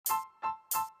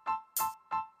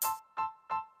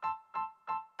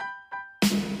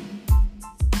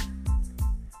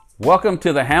Welcome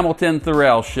to the Hamilton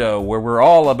Thorell Show, where we're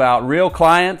all about real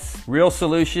clients, real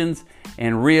solutions,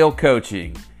 and real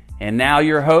coaching. And now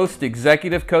your host,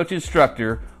 executive coach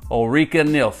instructor, Ulrika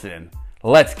Nilsson.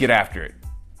 Let's get after it.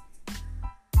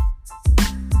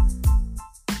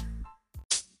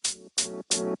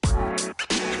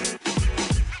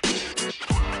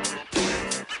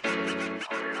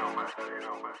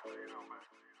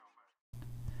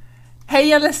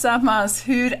 Hej allesammans,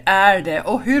 hur är det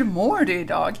och hur mår du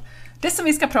idag? Det som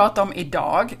vi ska prata om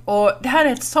idag, och det här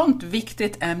är ett sånt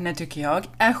viktigt ämne tycker jag,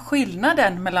 är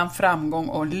skillnaden mellan framgång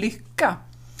och lycka.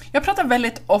 Jag pratar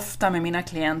väldigt ofta med mina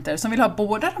klienter som vill ha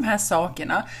båda de här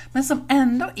sakerna, men som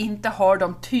ändå inte har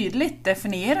dem tydligt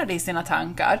definierade i sina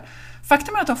tankar.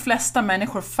 Faktum är att de flesta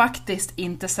människor faktiskt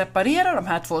inte separerar de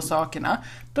här två sakerna.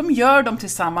 De gör dem till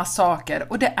samma saker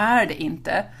och det är det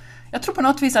inte. Jag tror på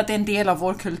något vis att det är en del av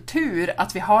vår kultur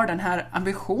att vi har den här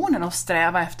ambitionen att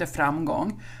sträva efter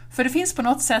framgång. För det finns på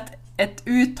något sätt ett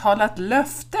uttalat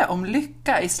löfte om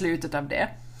lycka i slutet av det.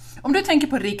 Om du tänker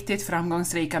på riktigt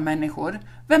framgångsrika människor,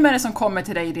 vem är det som kommer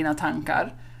till dig i dina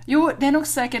tankar? Jo, det är nog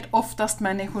säkert oftast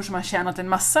människor som har tjänat en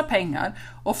massa pengar,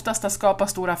 oftast har skapat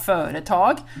stora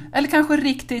företag, eller kanske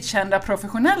riktigt kända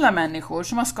professionella människor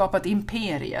som har skapat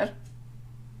imperier.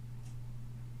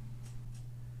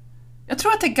 Jag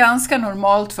tror att det är ganska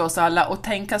normalt för oss alla att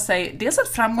tänka sig dels att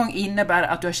framgång innebär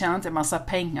att du har tjänat en massa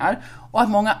pengar och att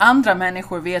många andra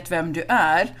människor vet vem du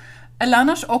är. Eller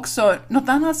annars också, något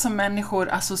annat som människor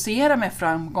associerar med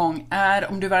framgång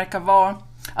är om du verkar vara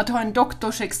att du har en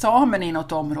doktorsexamen i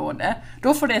något område.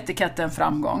 Då får du etiketten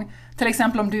framgång. Till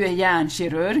exempel om du är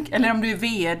hjärnkirurg eller om du är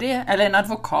vd eller en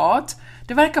advokat.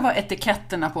 Det verkar vara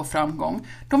etiketterna på framgång.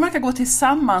 De verkar gå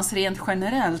tillsammans rent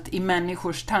generellt i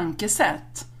människors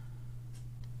tankesätt.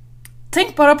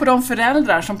 Tänk bara på de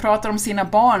föräldrar som pratar om sina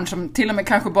barn som till och med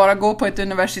kanske bara går på ett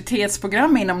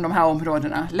universitetsprogram inom de här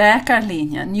områdena,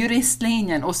 läkarlinjen,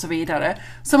 juristlinjen och så vidare,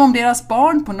 som om deras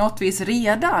barn på något vis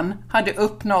redan hade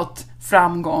uppnått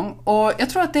framgång. Och jag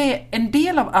tror att det är en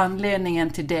del av anledningen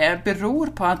till det beror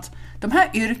på att de här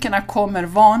yrkena kommer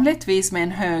vanligtvis med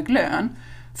en hög lön.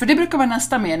 För det brukar vara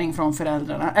nästa mening från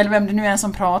föräldrarna, eller vem det nu är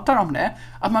som pratar om det,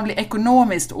 att man blir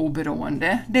ekonomiskt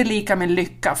oberoende. Det är lika med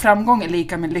lycka, framgång är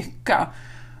lika med lycka.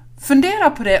 Fundera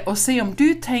på det och se om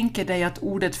du tänker dig att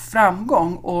ordet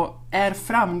framgång och är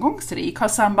framgångsrik har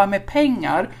samband med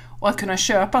pengar och att kunna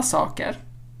köpa saker.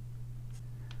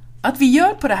 Att vi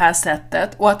gör på det här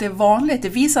sättet och att det är vanligt, det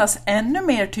visas ännu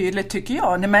mer tydligt tycker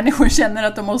jag när människor känner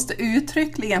att de måste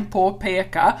uttryckligen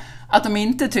påpeka att de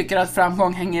inte tycker att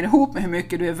framgång hänger ihop med hur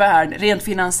mycket du är värd rent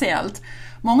finansiellt.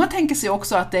 Många tänker sig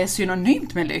också att det är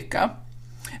synonymt med lycka.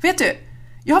 Vet du,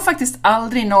 jag har faktiskt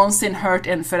aldrig någonsin hört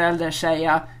en förälder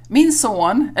säga min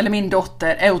son eller min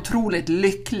dotter är otroligt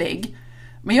lycklig.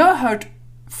 Men jag har hört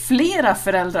flera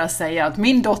föräldrar säga att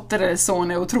min dotter eller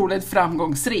son är otroligt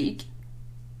framgångsrik.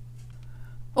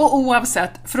 Och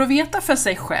oavsett, för att veta för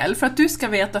sig själv, för att du ska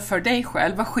veta för dig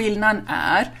själv vad skillnaden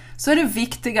är, så är det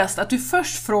viktigast att du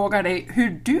först frågar dig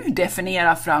hur du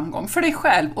definierar framgång för dig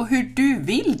själv och hur du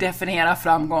vill definiera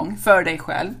framgång för dig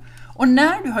själv. Och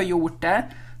när du har gjort det,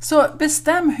 så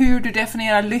bestäm hur du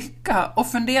definierar lycka och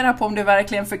fundera på om det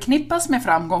verkligen förknippas med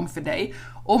framgång för dig.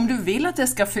 Och om du vill att det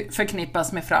ska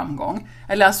förknippas med framgång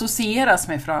eller associeras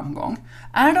med framgång,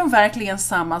 är de verkligen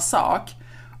samma sak?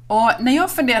 Och när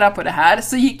jag funderar på det här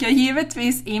så gick jag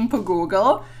givetvis in på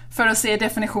Google för att se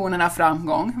definitionerna av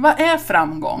framgång. Vad är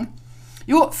framgång?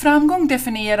 Jo, framgång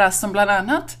definieras som bland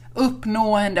annat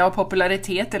uppnående av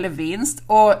popularitet eller vinst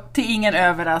och till ingen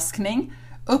överraskning,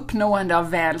 uppnående av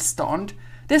välstånd.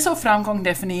 Det är så framgång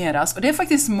definieras och det är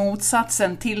faktiskt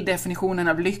motsatsen till definitionen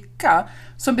av lycka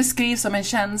som beskrivs som en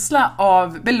känsla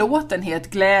av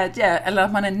belåtenhet, glädje eller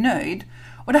att man är nöjd.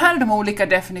 Och det här är de olika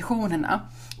definitionerna.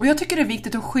 Och jag tycker det är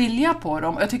viktigt att skilja på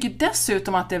dem. Och jag tycker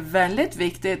dessutom att det är väldigt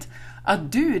viktigt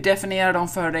att du definierar dem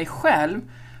för dig själv.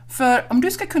 För om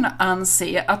du ska kunna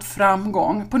anse att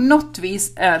framgång på något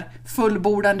vis är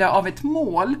fullbordande av ett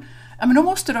mål, ja, men då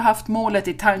måste du ha haft målet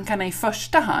i tankarna i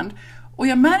första hand. Och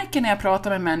jag märker när jag pratar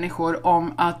med människor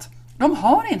om att de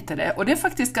har inte det. Och det är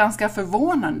faktiskt ganska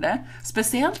förvånande.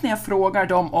 Speciellt när jag frågar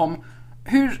dem om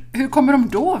hur kommer de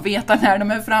då veta när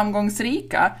de är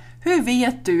framgångsrika? Hur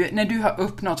vet du när du har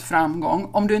uppnått framgång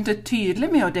om du inte är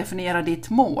tydlig med att definiera ditt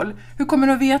mål? Hur kommer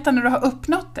du att veta när du har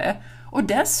uppnått det? Och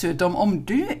dessutom, om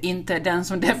du inte är den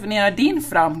som definierar din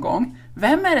framgång,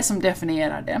 vem är det som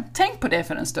definierar det? Tänk på det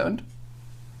för en stund.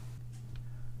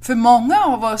 För många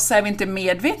av oss är vi inte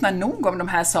medvetna nog om de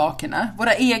här sakerna,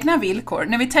 våra egna villkor,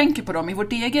 när vi tänker på dem i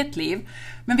vårt eget liv.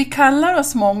 Men vi kallar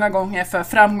oss många gånger för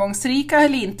framgångsrika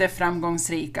eller inte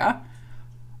framgångsrika.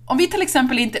 Om vi till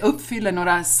exempel inte uppfyller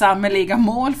några samhälleliga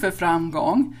mål för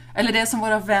framgång, eller det som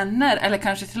våra vänner eller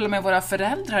kanske till och med våra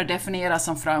föräldrar definierar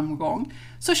som framgång,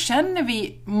 så känner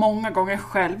vi många gånger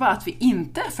själva att vi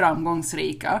inte är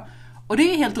framgångsrika. Och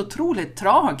det är helt otroligt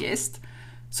tragiskt.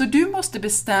 Så du måste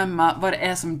bestämma vad det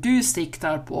är som du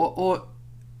siktar på, och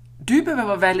du behöver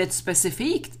vara väldigt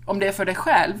specifikt om det är för dig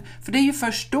själv. För det är ju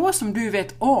först då som du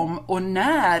vet om och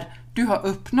när du har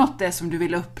uppnått det som du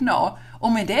vill uppnå.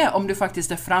 Och med det om du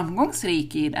faktiskt är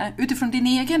framgångsrik i det utifrån din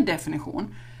egen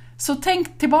definition. Så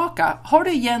tänk tillbaka, har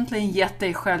du egentligen gett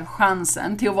dig själv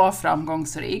chansen till att vara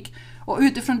framgångsrik? Och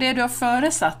utifrån det du har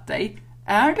föresatt dig,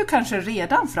 är du kanske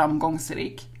redan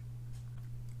framgångsrik?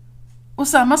 Och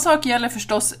samma sak gäller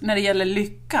förstås när det gäller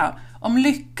lycka. Om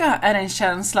lycka är en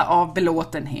känsla av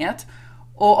belåtenhet,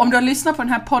 och om du har lyssnat på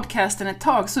den här podcasten ett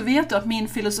tag så vet du att min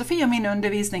filosofi och min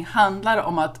undervisning handlar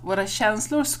om att våra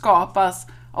känslor skapas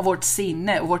av vårt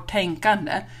sinne och vårt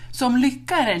tänkande. Så om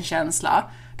lycka är en känsla,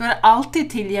 då är det alltid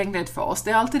tillgängligt för oss.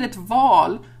 Det är alltid ett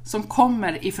val som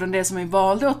kommer ifrån det som vi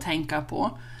valde att tänka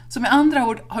på. Så med andra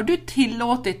ord, har du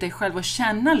tillåtit dig själv att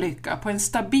känna lycka på en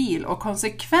stabil och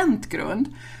konsekvent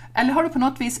grund? Eller har du på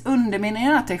något vis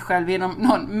underminerat dig själv genom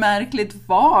någon märkligt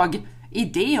vag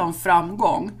idé om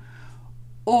framgång?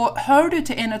 Och hör du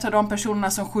till en av de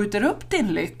personerna som skjuter upp din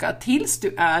lycka tills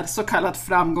du är så kallat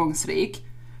framgångsrik?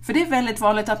 För det är väldigt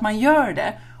vanligt att man gör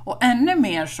det. Och ännu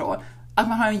mer så att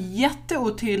man har en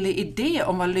jätteotydlig idé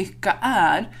om vad lycka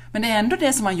är. Men det är ändå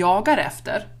det som man jagar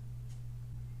efter.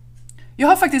 Jag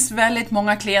har faktiskt väldigt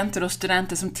många klienter och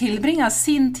studenter som tillbringar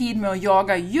sin tid med att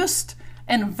jaga just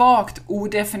en vagt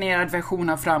odefinierad version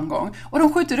av framgång. Och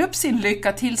de skjuter upp sin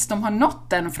lycka tills de har nått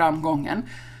den framgången.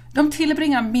 De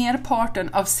tillbringar merparten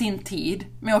av sin tid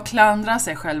med att klandra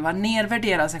sig själva,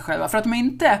 nedvärdera sig själva för att de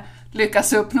inte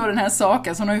lyckas uppnå den här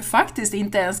saken som de ju faktiskt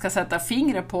inte ens ska sätta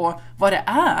fingret på vad det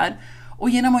är. Och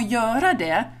genom att göra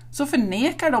det så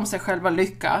förnekar de sig själva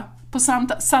lycka på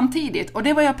samtidigt. Och det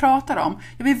är vad jag pratar om.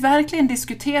 Jag vill verkligen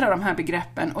diskutera de här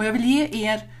begreppen och jag vill ge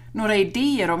er några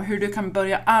idéer om hur du kan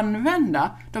börja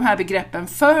använda de här begreppen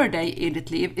för dig i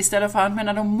ditt liv istället för att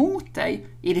använda dem mot dig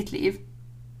i ditt liv.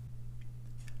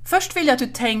 Först vill jag att du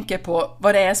tänker på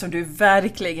vad det är som du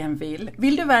verkligen vill.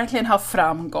 Vill du verkligen ha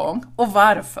framgång? Och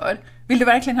varför? Vill du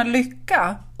verkligen ha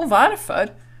lycka? Och varför?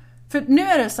 För nu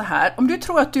är det så här, om du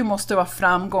tror att du måste vara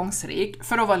framgångsrik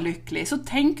för att vara lycklig så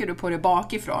tänker du på det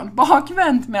bakifrån.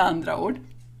 Bakvänt med andra ord.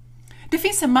 Det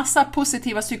finns en massa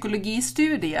positiva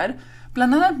psykologistudier.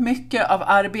 Bland annat mycket av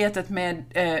arbetet med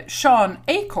Sean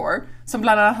Achor som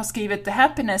bland annat har skrivit The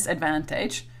Happiness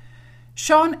Advantage.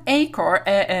 Sean Achor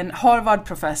är en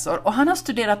Harvard-professor och han har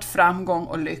studerat framgång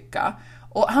och lycka.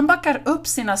 Och han backar upp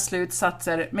sina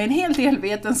slutsatser med en hel del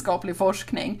vetenskaplig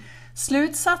forskning.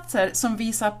 Slutsatser som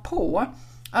visar på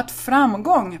att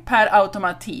framgång per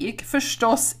automatik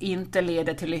förstås inte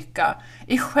leder till lycka.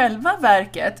 I själva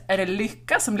verket är det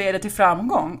lycka som leder till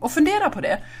framgång. Och fundera på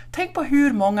det. Tänk på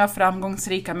hur många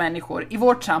framgångsrika människor i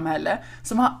vårt samhälle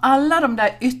som har alla de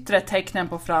där yttre tecknen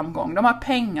på framgång. De har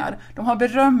pengar, de har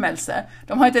berömmelse,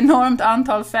 de har ett enormt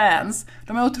antal fans,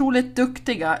 de är otroligt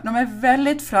duktiga, de är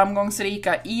väldigt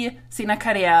framgångsrika i sina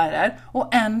karriärer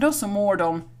och ändå så mår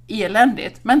de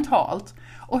eländigt mentalt.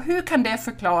 Och hur kan det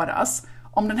förklaras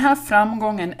om den här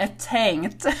framgången är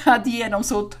tänkt att ge dem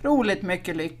så otroligt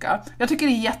mycket lycka? Jag tycker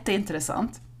det är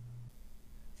jätteintressant.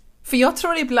 För jag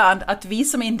tror ibland att vi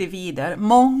som individer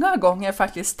många gånger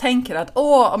faktiskt tänker att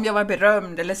om jag var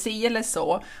berömd eller si eller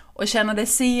så och tjänade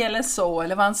si eller så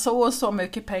eller vann så och så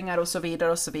mycket pengar och så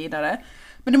vidare och så vidare.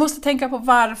 Men du måste tänka på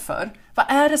varför. Vad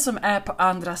är det som är på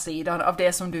andra sidan av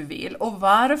det som du vill och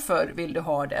varför vill du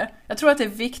ha det? Jag tror att det är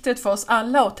viktigt för oss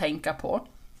alla att tänka på.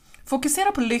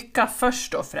 Fokusera på lycka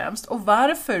först och främst och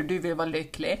varför du vill vara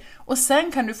lycklig. Och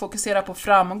sen kan du fokusera på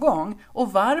framgång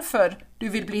och varför du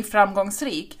vill bli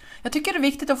framgångsrik. Jag tycker det är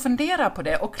viktigt att fundera på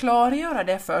det och klargöra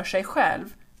det för sig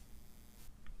själv.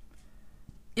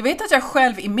 Jag vet att jag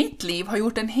själv i mitt liv har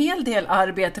gjort en hel del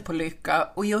arbete på lycka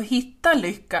och i att hitta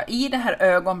lycka i det här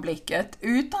ögonblicket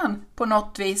utan på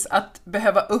något vis att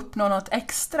behöva uppnå något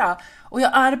extra. Och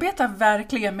jag arbetar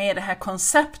verkligen med det här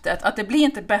konceptet att det blir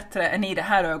inte bättre än i det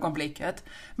här ögonblicket.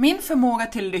 Min förmåga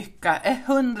till lycka är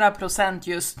 100%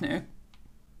 just nu.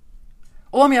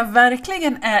 Och om jag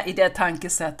verkligen är i det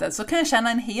tankesättet så kan jag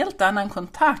känna en helt annan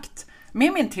kontakt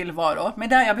med min tillvaro, med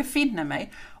där jag befinner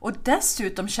mig och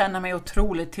dessutom känna mig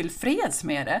otroligt tillfreds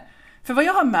med det. För vad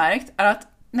jag har märkt är att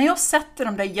när jag sätter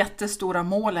de där jättestora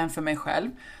målen för mig själv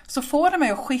så får det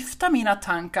mig att skifta mina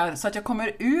tankar så att jag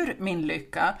kommer ur min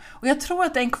lycka. Och jag tror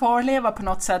att det är en kvarleva på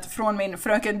något sätt från min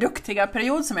fröken duktiga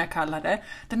period som jag kallar det.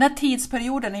 Den där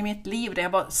tidsperioden i mitt liv där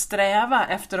jag bara sträva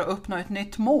efter att uppnå ett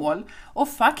nytt mål och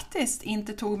faktiskt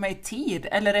inte tog mig tid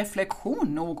eller reflektion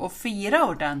nog att fira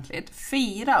ordentligt.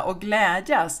 Fira och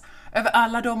glädjas över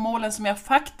alla de målen som jag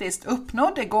faktiskt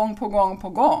uppnådde gång på gång på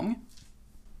gång.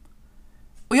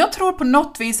 Och jag tror på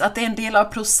något vis att det är en del av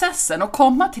processen att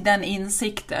komma till den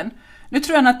insikten. Nu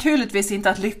tror jag naturligtvis inte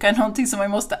att lycka är någonting som vi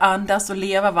måste andas och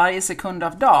leva varje sekund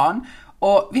av dagen.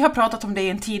 Och vi har pratat om det i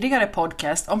en tidigare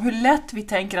podcast, om hur lätt vi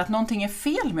tänker att någonting är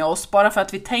fel med oss bara för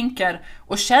att vi tänker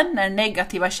och känner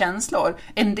negativa känslor.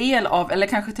 En del av, eller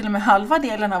kanske till och med halva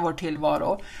delen av vår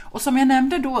tillvaro. Och som jag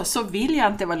nämnde då så vill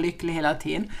jag inte vara lycklig hela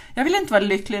tiden. Jag vill inte vara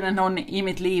lycklig när någon i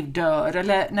mitt liv dör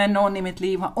eller när någon i mitt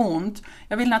liv har ont.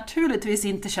 Jag vill naturligtvis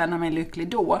inte känna mig lycklig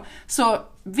då. Så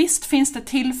visst finns det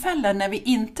tillfällen när vi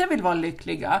inte vill vara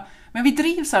lyckliga, men vi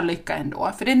drivs av lycka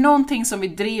ändå. För det är någonting som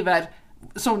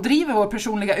driver vår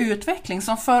personliga utveckling,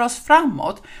 som för oss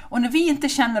framåt. Och när vi inte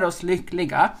känner oss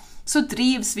lyckliga så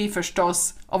drivs vi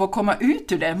förstås av att komma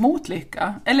ut ur det mot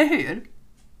lycka, eller hur?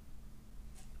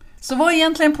 Så vad är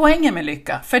egentligen poängen med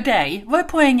lycka för dig? Vad är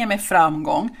poängen med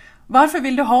framgång? Varför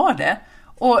vill du ha det?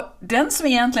 Och den som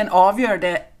egentligen avgör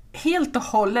det helt och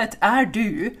hållet är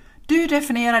du. Du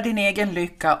definierar din egen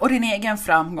lycka och din egen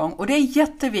framgång, och det är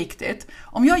jätteviktigt.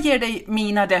 Om jag ger dig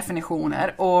mina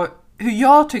definitioner och hur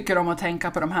jag tycker om att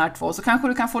tänka på de här två, så kanske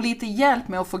du kan få lite hjälp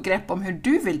med att få grepp om hur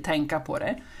du vill tänka på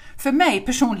det. För mig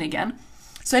personligen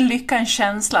så är lycka en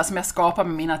känsla som jag skapar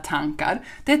med mina tankar.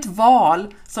 Det är ett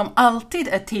val som alltid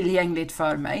är tillgängligt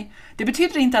för mig. Det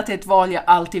betyder inte att det är ett val jag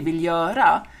alltid vill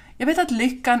göra. Jag vet att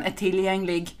lyckan är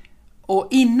tillgänglig och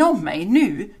inom mig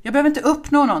nu. Jag behöver inte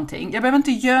uppnå någonting. Jag behöver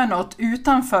inte göra något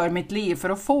utanför mitt liv för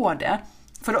att få det,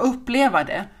 för att uppleva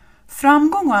det.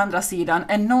 Framgång å andra sidan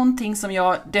är någonting som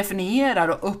jag definierar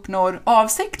och uppnår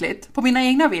avsiktligt på mina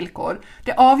egna villkor.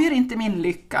 Det avgör inte min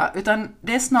lycka, utan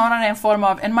det är snarare en form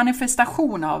av en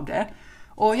manifestation av det.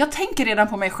 Och jag tänker redan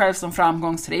på mig själv som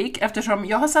framgångsrik, eftersom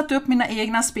jag har satt upp mina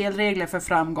egna spelregler för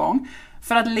framgång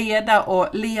för att leda och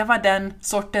leva den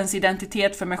sortens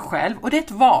identitet för mig själv. Och det är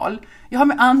ett val. Jag har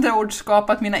med andra ord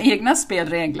skapat mina egna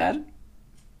spelregler.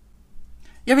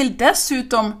 Jag vill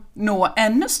dessutom nå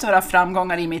ännu större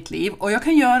framgångar i mitt liv, och jag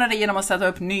kan göra det genom att sätta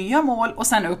upp nya mål och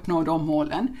sen uppnå de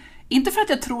målen. Inte för att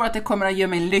jag tror att det kommer att göra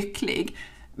mig lycklig,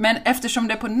 men eftersom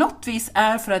det på något vis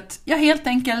är för att jag helt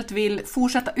enkelt vill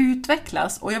fortsätta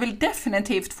utvecklas, och jag vill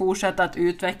definitivt fortsätta att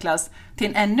utvecklas till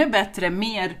en ännu bättre,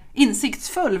 mer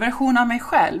insiktsfull version av mig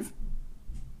själv.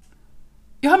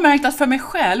 Jag har märkt att för mig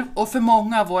själv och för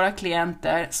många av våra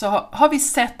klienter så har vi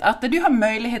sett att när du har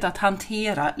möjlighet att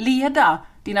leda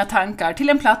dina tankar till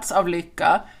en plats av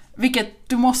lycka, vilket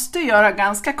du måste göra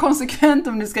ganska konsekvent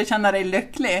om du ska känna dig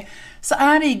lycklig, så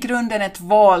är det i grunden ett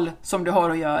val som du har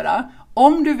att göra.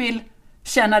 Om du vill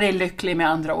känna dig lycklig med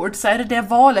andra ord, så är det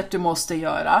valet du måste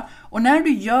göra. Och när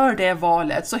du gör det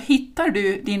valet så hittar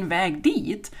du din väg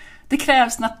dit. Det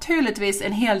krävs naturligtvis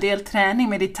en hel del träning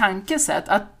med ditt tankesätt,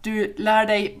 att du lär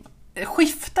dig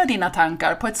skifta dina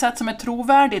tankar på ett sätt som är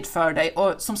trovärdigt för dig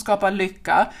och som skapar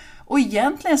lycka. Och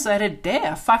egentligen så är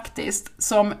det faktiskt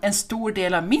som en stor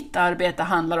del av mitt arbete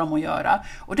handlar om att göra.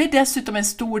 Och det är dessutom en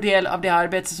stor del av det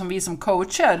arbete som vi som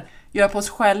coacher gör på oss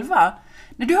själva.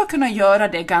 När du har kunnat göra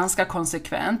det ganska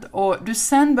konsekvent och du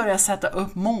sen börjar sätta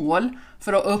upp mål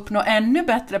för att uppnå ännu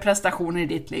bättre prestationer i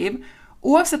ditt liv,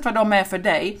 oavsett vad de är för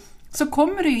dig, så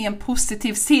kommer du i en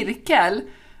positiv cirkel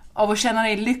av att känna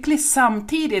dig lycklig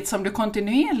samtidigt som du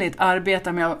kontinuerligt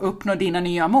arbetar med att uppnå dina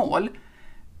nya mål.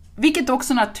 Vilket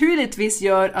också naturligtvis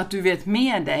gör att du vet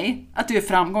med dig att du är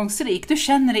framgångsrik. Du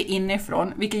känner dig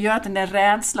inifrån, vilket gör att den där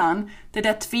rädslan, det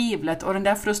där tvivlet och den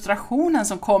där frustrationen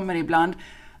som kommer ibland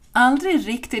aldrig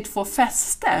riktigt får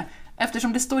fäste,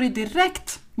 eftersom det står i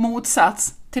direkt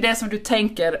motsats till det som du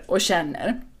tänker och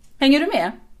känner. Hänger du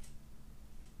med?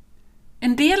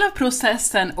 En del av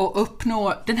processen att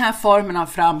uppnå den här formen av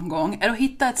framgång är att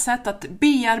hitta ett sätt att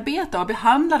bearbeta och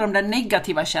behandla de där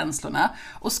negativa känslorna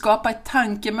och skapa ett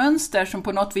tankemönster som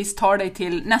på något vis tar dig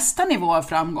till nästa nivå av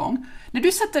framgång. När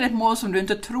du sätter ett mål som du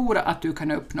inte tror att du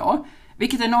kan uppnå,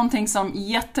 vilket är någonting som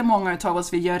jättemånga av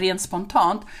oss vill göra rent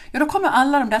spontant, ja, då kommer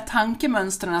alla de där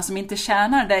tankemönstren som inte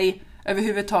tjänar dig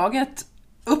överhuvudtaget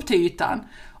upp till ytan.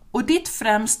 Och ditt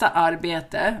främsta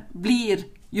arbete blir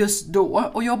just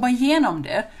då och jobba igenom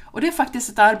det. Och det är faktiskt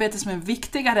ett arbete som är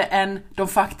viktigare än de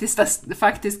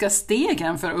faktiska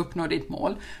stegen för att uppnå ditt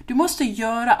mål. Du måste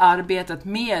göra arbetet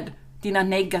med dina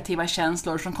negativa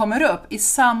känslor som kommer upp i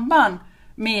samband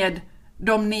med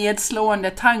de nedslående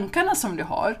tankarna som du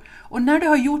har. Och när du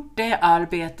har gjort det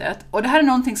arbetet, och det här är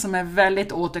någonting som är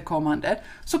väldigt återkommande,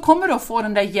 så kommer du att få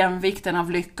den där jämvikten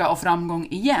av lycka och framgång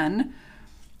igen.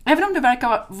 Även om det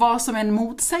verkar vara som en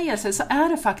motsägelse så är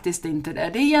det faktiskt inte det.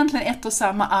 Det är egentligen ett och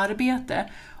samma arbete.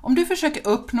 Om du försöker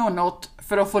uppnå något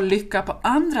för att få lycka på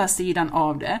andra sidan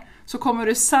av det, så kommer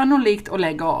du sannolikt att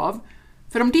lägga av.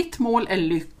 För om ditt mål är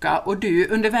lycka och du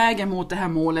under vägen mot det här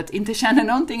målet inte känner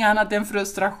någonting annat än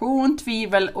frustration,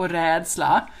 tvivel och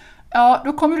rädsla, ja,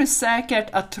 då kommer du säkert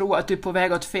att tro att du är på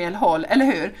väg åt fel håll, eller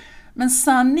hur? Men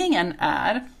sanningen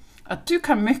är att du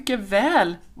kan mycket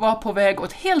väl vara på väg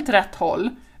åt helt rätt håll,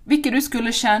 vilket du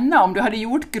skulle känna om du hade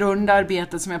gjort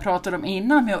grundarbetet som jag pratade om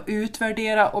innan, med att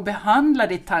utvärdera och behandla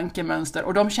ditt tankemönster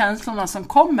och de känslorna som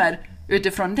kommer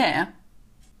utifrån det.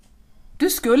 Du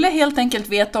skulle helt enkelt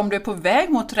veta om du är på väg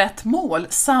mot rätt mål,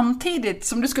 samtidigt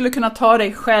som du skulle kunna ta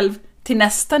dig själv till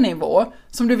nästa nivå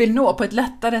som du vill nå på ett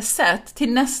lättare sätt,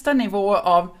 till nästa nivå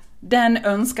av den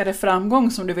önskade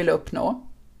framgång som du vill uppnå.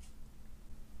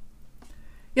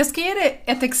 Jag ska ge dig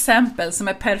ett exempel som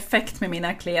är perfekt med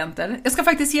mina klienter. Jag ska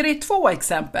faktiskt ge dig 2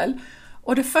 exempel.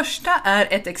 Och det första är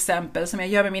ett exempel som jag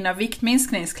gör med mina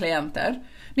viktminskningsklienter.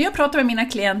 När jag pratar med mina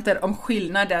klienter om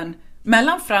skillnaden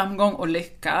mellan framgång och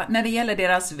lycka när det gäller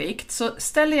deras vikt, så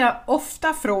ställer jag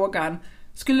ofta frågan: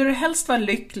 skulle du helst vara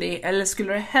lycklig eller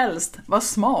skulle du helst vara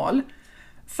smal?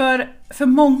 För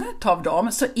många av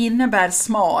dem så innebär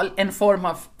smal en form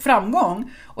av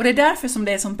framgång, och det är därför som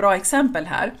det är ett sånt bra exempel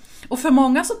här. Och för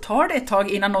många så tar det ett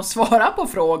tag innan de svarar på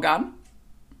frågan.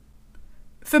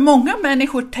 För många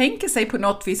människor tänker sig på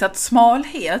något vis att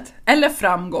smalhet eller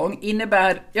framgång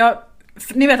innebär, ja,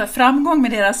 ni vet att framgång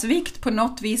med deras vikt på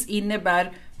något vis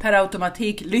innebär per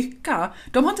automatik lycka.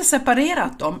 De har inte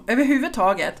separerat dem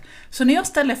överhuvudtaget. Så när jag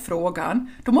ställer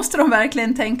frågan, då måste de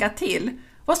verkligen tänka till.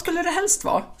 Vad skulle du helst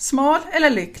vara? Smal eller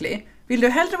lycklig? Vill du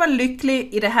hellre vara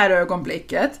lycklig i det här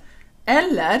ögonblicket?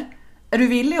 Eller är du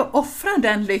villig att offra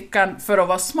den lyckan för att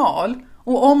vara smal?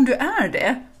 Och om du är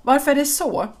det, varför är det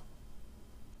så?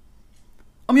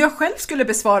 Om jag själv skulle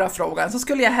besvara frågan så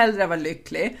skulle jag hellre vara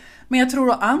lycklig. Men jag tror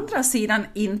å andra sidan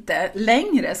inte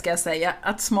längre, ska jag säga,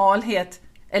 att smalhet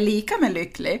är lika med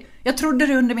lycklig. Jag trodde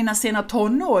det under mina sena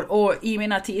tonår och i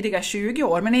mina tidiga 20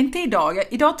 år, men inte idag.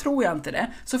 Idag tror jag inte det.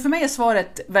 Så för mig är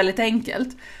svaret väldigt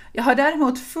enkelt. Jag har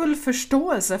däremot full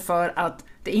förståelse för att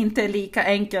det inte är lika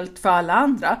enkelt för alla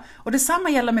andra. Och detsamma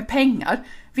gäller med pengar.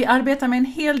 Vi arbetar med en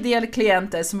hel del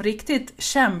klienter som riktigt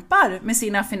kämpar med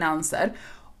sina finanser.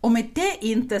 Och med det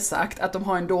inte sagt att de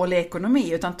har en dålig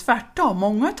ekonomi, utan tvärtom,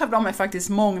 många av dem är faktiskt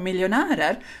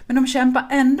mångmiljonärer, men de kämpar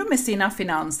ändå med sina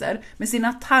finanser, med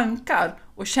sina tankar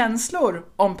och känslor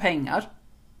om pengar.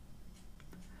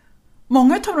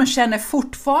 Många av dem känner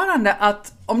fortfarande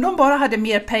att om de bara hade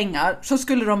mer pengar så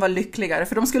skulle de vara lyckligare,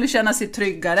 för de skulle känna sig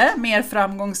tryggare, mer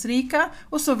framgångsrika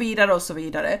och så vidare och så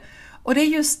vidare. Och det är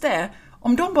just det.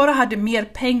 Om de bara hade mer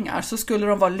pengar så skulle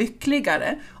de vara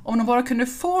lyckligare. Om de bara kunde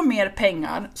få mer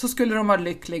pengar så skulle de vara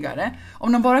lyckligare.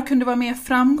 Om de bara kunde vara mer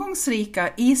framgångsrika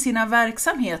i sina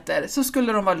verksamheter så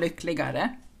skulle de vara lyckligare.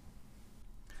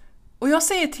 Och jag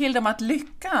säger till dem att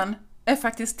lyckan är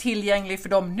faktiskt tillgänglig för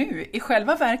dem nu. I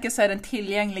själva verket så är den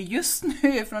tillgänglig just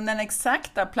nu från den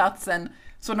exakta platsen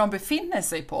som de befinner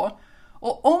sig på.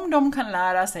 Och om de kan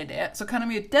lära sig det så kan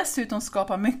de ju dessutom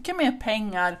skapa mycket mer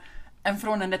pengar än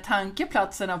från den där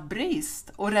tankeplatsen av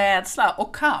brist och rädsla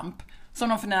och kamp som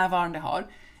de för närvarande har.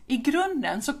 I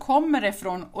grunden så kommer det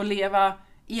från att leva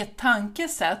i ett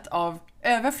tankesätt av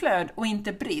överflöd och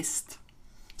inte brist.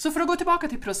 Så för att gå tillbaka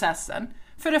till processen.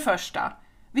 För det första,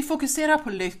 vi fokuserar på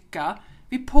lycka.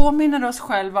 Vi påminner oss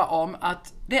själva om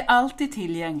att det är alltid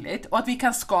tillgängligt och att vi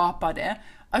kan skapa det.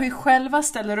 Att vi själva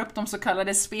ställer upp de så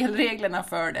kallade spelreglerna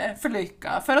för det, för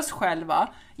lycka, för oss själva,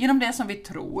 genom det som vi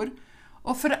tror.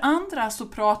 Och för det andra så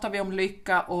pratar vi om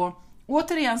lycka, och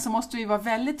återigen så måste vi vara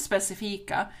väldigt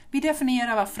specifika. Vi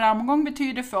definierar vad framgång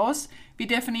betyder för oss. Vi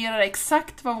definierar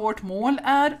exakt vad vårt mål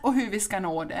är och hur vi ska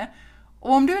nå det.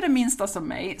 Och om du är det minsta som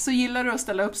mig så gillar du att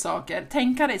ställa upp saker,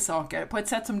 tänka dig saker på ett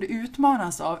sätt som du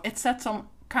utmanas av. Ett sätt som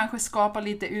kanske skapar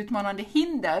lite utmanande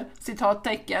hinder,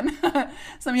 citattecken,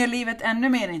 som gör livet ännu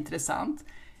mer intressant.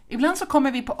 Ibland så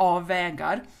kommer vi på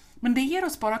avvägar. Men det ger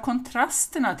oss bara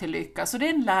kontrasterna till lycka, så det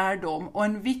är en lärdom och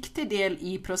en viktig del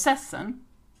i processen.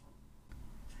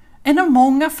 En av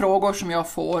många frågor som jag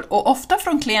får, och ofta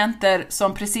från klienter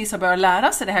som precis har börjat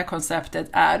lära sig det här konceptet,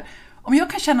 är om jag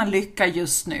kan känna lycka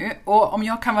just nu och om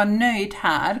jag kan vara nöjd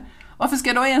här, varför ska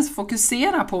jag då ens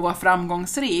fokusera på att vara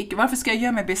framgångsrik? Varför ska jag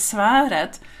göra mig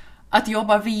besväret att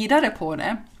jobba vidare på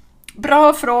det?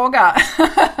 Bra fråga!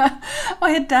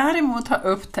 Vad jag däremot har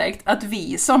upptäckt att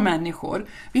vi som människor,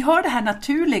 vi har det här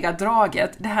naturliga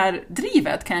draget, det här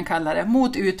drivet kan jag kalla det,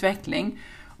 mot utveckling.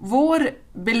 Vår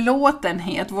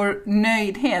belåtenhet, vår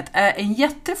nöjdhet är en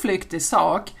jätteflyktig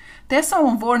sak. Det är som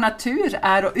om vår natur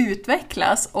är att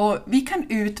utvecklas, och vi kan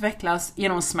utvecklas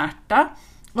genom smärta,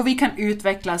 och vi kan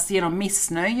utvecklas genom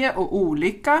missnöje och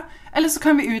olycka, eller så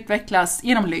kan vi utvecklas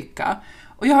genom lycka.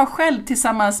 Och jag har själv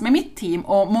tillsammans med mitt team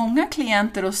och många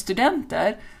klienter och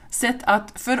studenter sett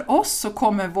att för oss så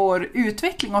kommer vår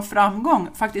utveckling och framgång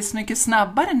faktiskt mycket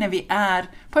snabbare när vi är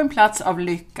på en plats av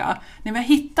lycka. När vi har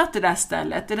hittat det där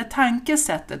stället, det där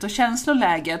tankesättet och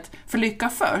känsloläget för lycka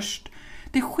först.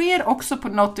 Det sker också på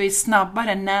något vis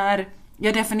snabbare när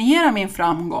jag definierar min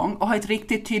framgång och har ett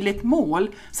riktigt tydligt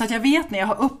mål, så att jag vet när jag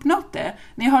har uppnått det,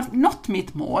 när jag har nått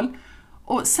mitt mål.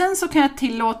 Och sen så kan jag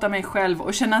tillåta mig själv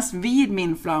att kännas vid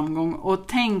min framgång och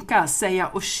tänka, säga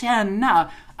och känna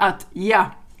att ja,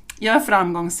 jag är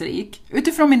framgångsrik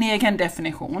utifrån min egen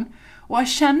definition. Och att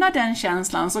känna den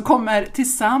känslan som kommer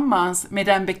tillsammans med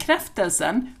den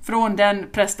bekräftelsen från den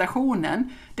prestationen,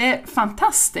 det är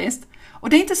fantastiskt. Och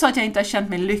det är inte så att jag inte har känt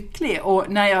mig lycklig och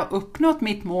när jag har uppnått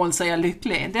mitt mål så är jag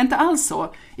lycklig. Det är inte alls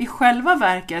så. I själva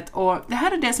verket, och det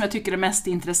här är det som jag tycker är mest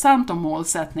intressant om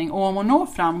målsättning och om att nå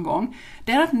framgång,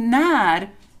 det är att när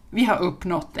vi har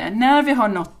uppnått det, när vi har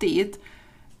nått dit,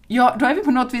 ja, då är vi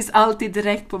på något vis alltid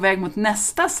direkt på väg mot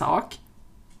nästa sak.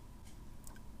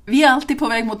 Vi är alltid på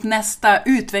väg mot nästa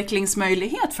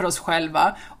utvecklingsmöjlighet för oss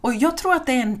själva. Och jag tror att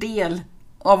det är en del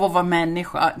av att vara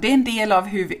människa. Det är en del av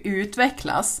hur vi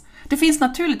utvecklas. Det finns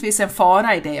naturligtvis en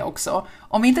fara i det också.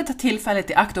 Om vi inte tar tillfället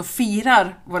i akt och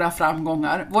firar våra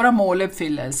framgångar, våra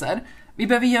måluppfyllelser. Vi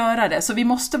behöver göra det, så vi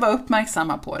måste vara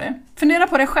uppmärksamma på det. Fundera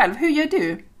på det själv, hur gör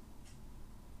du?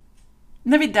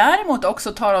 När vi däremot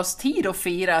också tar oss tid att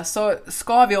fira så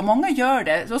ska vi, och många gör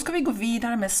det, då ska vi gå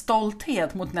vidare med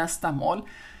stolthet mot nästa mål.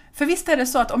 För visst är det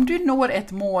så att om du når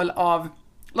ett mål av,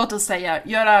 låt oss säga,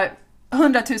 göra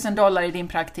 $100,000 i din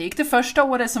praktik, det första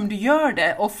året som du gör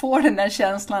det och får den där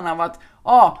känslan av att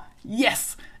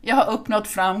yes, jag har uppnått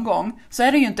framgång, så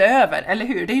är det ju inte över, eller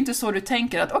hur? Det är ju inte så du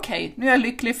tänker att okej, nu är jag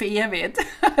lycklig för evigt.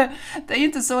 Det är ju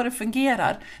inte så det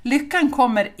fungerar. Lyckan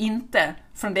kommer inte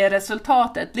från det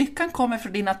resultatet. Lyckan kommer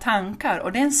från dina tankar,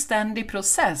 och det är en ständig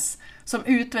process som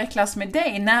utvecklas med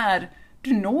dig när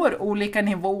du når olika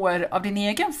nivåer av din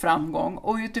egen framgång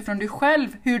och utifrån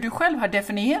hur du själv har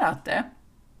definierat det.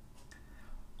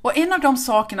 Och en av de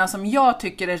sakerna som jag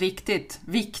tycker är riktigt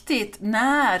viktigt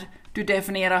när du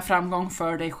definierar framgång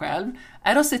för dig själv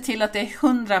är att se till att det är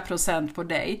 100% på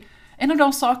dig. En av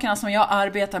de sakerna som jag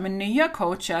arbetar med nya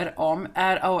coacher om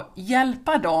är att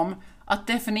hjälpa dem att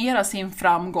definiera sin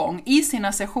framgång i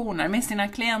sina sessioner med sina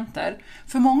klienter.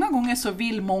 För många gånger så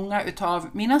vill många utav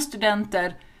mina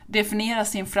studenter definiera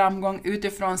sin framgång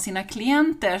utifrån sina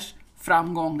klienters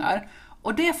framgångar.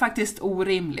 Och det är faktiskt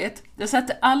orimligt. Det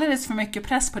sätter alldeles för mycket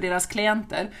press på deras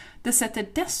klienter. Det sätter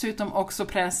dessutom också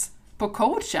press på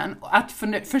coachen att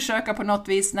försöka på något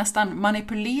vis nästan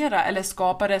manipulera eller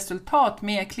skapa resultat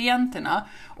med klienterna.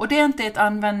 Och det är inte ett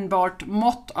användbart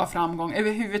mått av framgång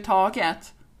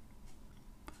överhuvudtaget.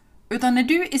 Utan när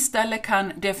du istället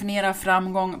kan definiera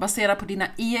framgång baserat på dina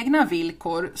egna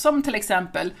villkor, som till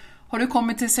exempel, har du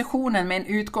kommit till sessionen med en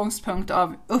utgångspunkt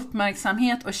av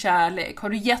uppmärksamhet och kärlek? Har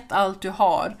du gett allt du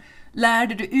har?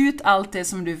 Lärde du ut allt det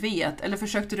som du vet? Eller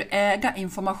försökte du äga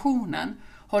informationen?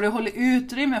 Har du hållit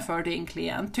utrymme för din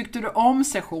klient? Tyckte du om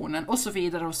sessionen? Och så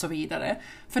vidare och så vidare.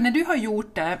 För när du har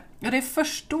gjort det, ja, det är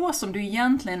först då som du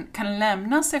egentligen kan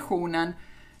lämna sessionen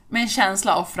med en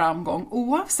känsla av framgång.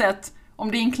 Oavsett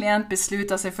om din klient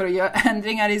beslutar sig för att göra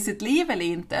ändringar i sitt liv eller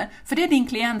inte. För det är din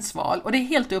klients val och det är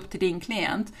helt upp till din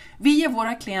klient. Vi ger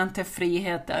våra klienter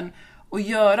friheten att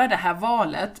göra det här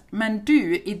valet. Men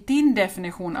du i din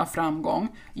definition av framgång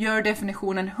gör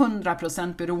definitionen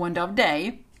 100% beroende av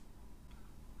dig.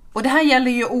 Och det här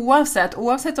gäller ju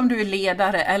oavsett om du är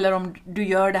ledare eller om du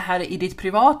gör det här i ditt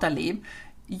privata liv.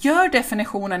 Gör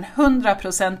definitionen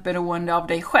 100% beroende av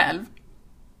dig själv.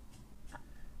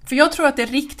 För jag tror att det är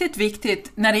riktigt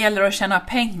viktigt när det gäller att tjäna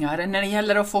pengar, när det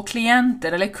gäller att få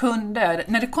klienter eller kunder,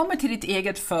 när det kommer till ditt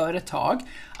eget företag,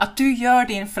 att du gör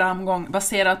din framgång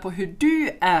baserat på hur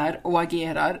du är och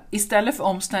agerar istället för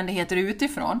omständigheter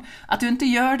utifrån. Att du inte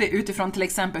gör det utifrån till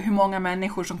exempel hur många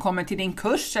människor som kommer till din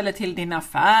kurs eller till din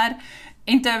affär,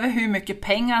 inte över hur mycket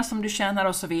pengar som du tjänar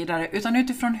och så vidare, utan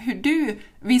utifrån hur du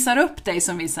visar upp dig,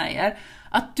 som vi säger.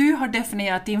 Att du har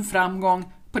definierat din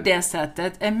framgång på det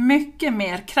sättet är mycket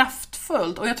mer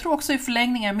kraftfullt, och jag tror också i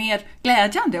förlängningen mer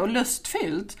glädjande och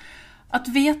lustfyllt. Att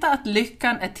veta att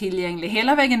lyckan är tillgänglig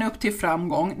hela vägen upp till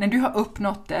framgång när du har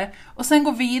uppnått det och sen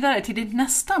gå vidare till ditt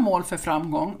nästa mål för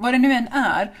framgång, vad det nu än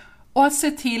är, och att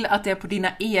se till att det är på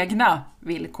dina egna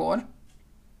villkor.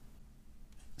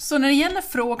 Så när det gäller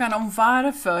frågan om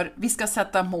varför vi ska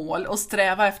sätta mål och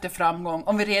sträva efter framgång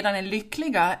om vi redan är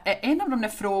lyckliga är en av de där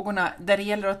frågorna där det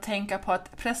gäller att tänka på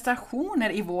att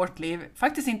prestationer i vårt liv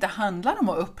faktiskt inte handlar om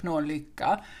att uppnå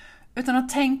lycka, utan att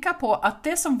tänka på att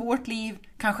det som vårt liv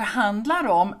kanske handlar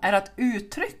om är att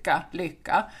uttrycka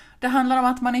lycka. Det handlar om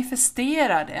att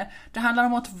manifestera det. Det handlar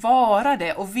om att vara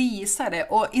det och visa det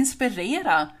och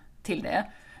inspirera till det.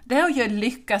 Det att göra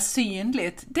lycka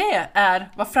synligt, det är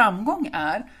vad framgång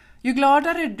är. Ju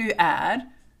gladare du är,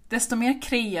 desto mer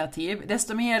kreativ,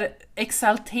 desto mer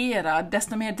exalterad,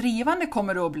 desto mer drivande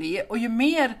kommer du att bli. Och ju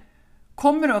mer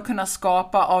kommer du att kunna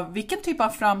skapa av vilken typ av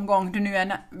framgång du nu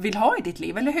än vill ha i ditt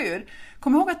liv, eller hur?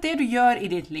 Kom ihåg att det du gör i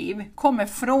ditt liv kommer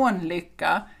från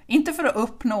lycka, inte för att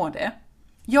uppnå det.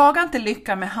 Jaga inte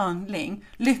lycka med handling.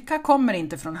 Lycka kommer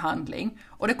inte från handling.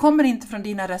 Och det kommer inte från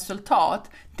dina resultat.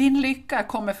 Din lycka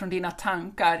kommer från dina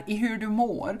tankar i hur du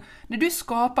mår. När du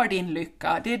skapar din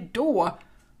lycka, det är då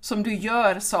som du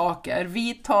gör saker,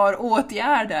 vidtar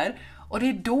åtgärder. Och det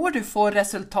är då du får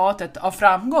resultatet av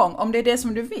framgång, om det är det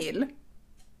som du vill.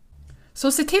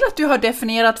 Så se till att du har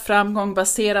definierat framgång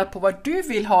baserat på vad du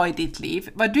vill ha i ditt liv,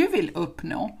 vad du vill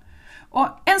uppnå. Och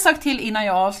en sak till innan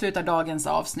jag avslutar dagens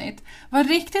avsnitt. Var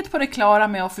riktigt på det klara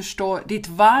med att förstå ditt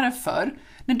varför.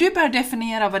 När du börjar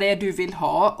definiera vad det är du vill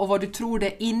ha och vad du tror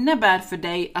det innebär för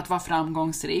dig att vara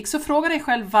framgångsrik, så fråga dig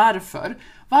själv varför.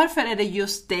 Varför är det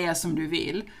just det som du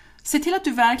vill? Se till att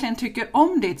du verkligen tycker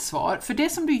om ditt svar, för det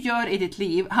som du gör i ditt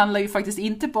liv handlar ju faktiskt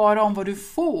inte bara om vad du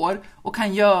får och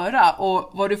kan göra och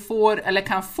vad du får eller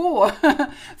kan få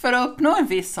för att uppnå en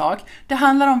viss sak. Det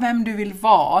handlar om vem du vill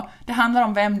vara, det handlar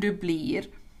om vem du blir.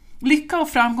 Lycka och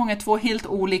framgång är två helt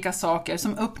olika saker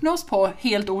som uppnås på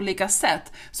helt olika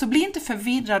sätt, så bli inte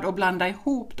förvirrad och blanda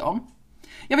ihop dem.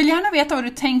 Jag vill gärna veta vad du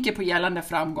tänker på gällande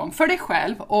framgång för dig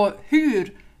själv och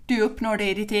hur du uppnår det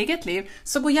i ditt eget liv,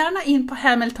 så gå gärna in på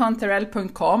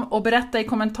hamiltonterrell.com och berätta i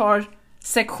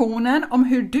kommentarsektionen om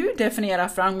hur du definierar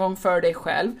framgång för dig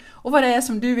själv och vad det är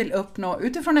som du vill uppnå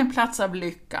utifrån en plats av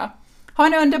lycka. Ha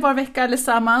en underbar vecka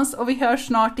allesammans och vi hörs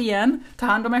snart igen. Ta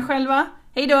hand om er själva.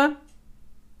 Hej då!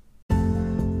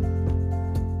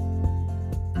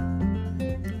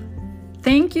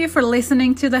 Thank you for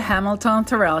listening to the Hamilton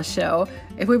Terrell Show.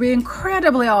 It would be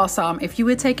incredibly awesome if you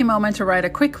would take a moment to write a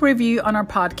quick review on our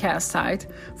podcast site.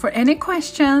 For any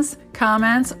questions,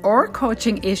 comments, or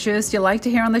coaching issues you'd like to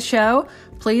hear on the show,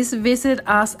 please visit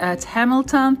us at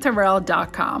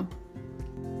hamiltonterrell.com.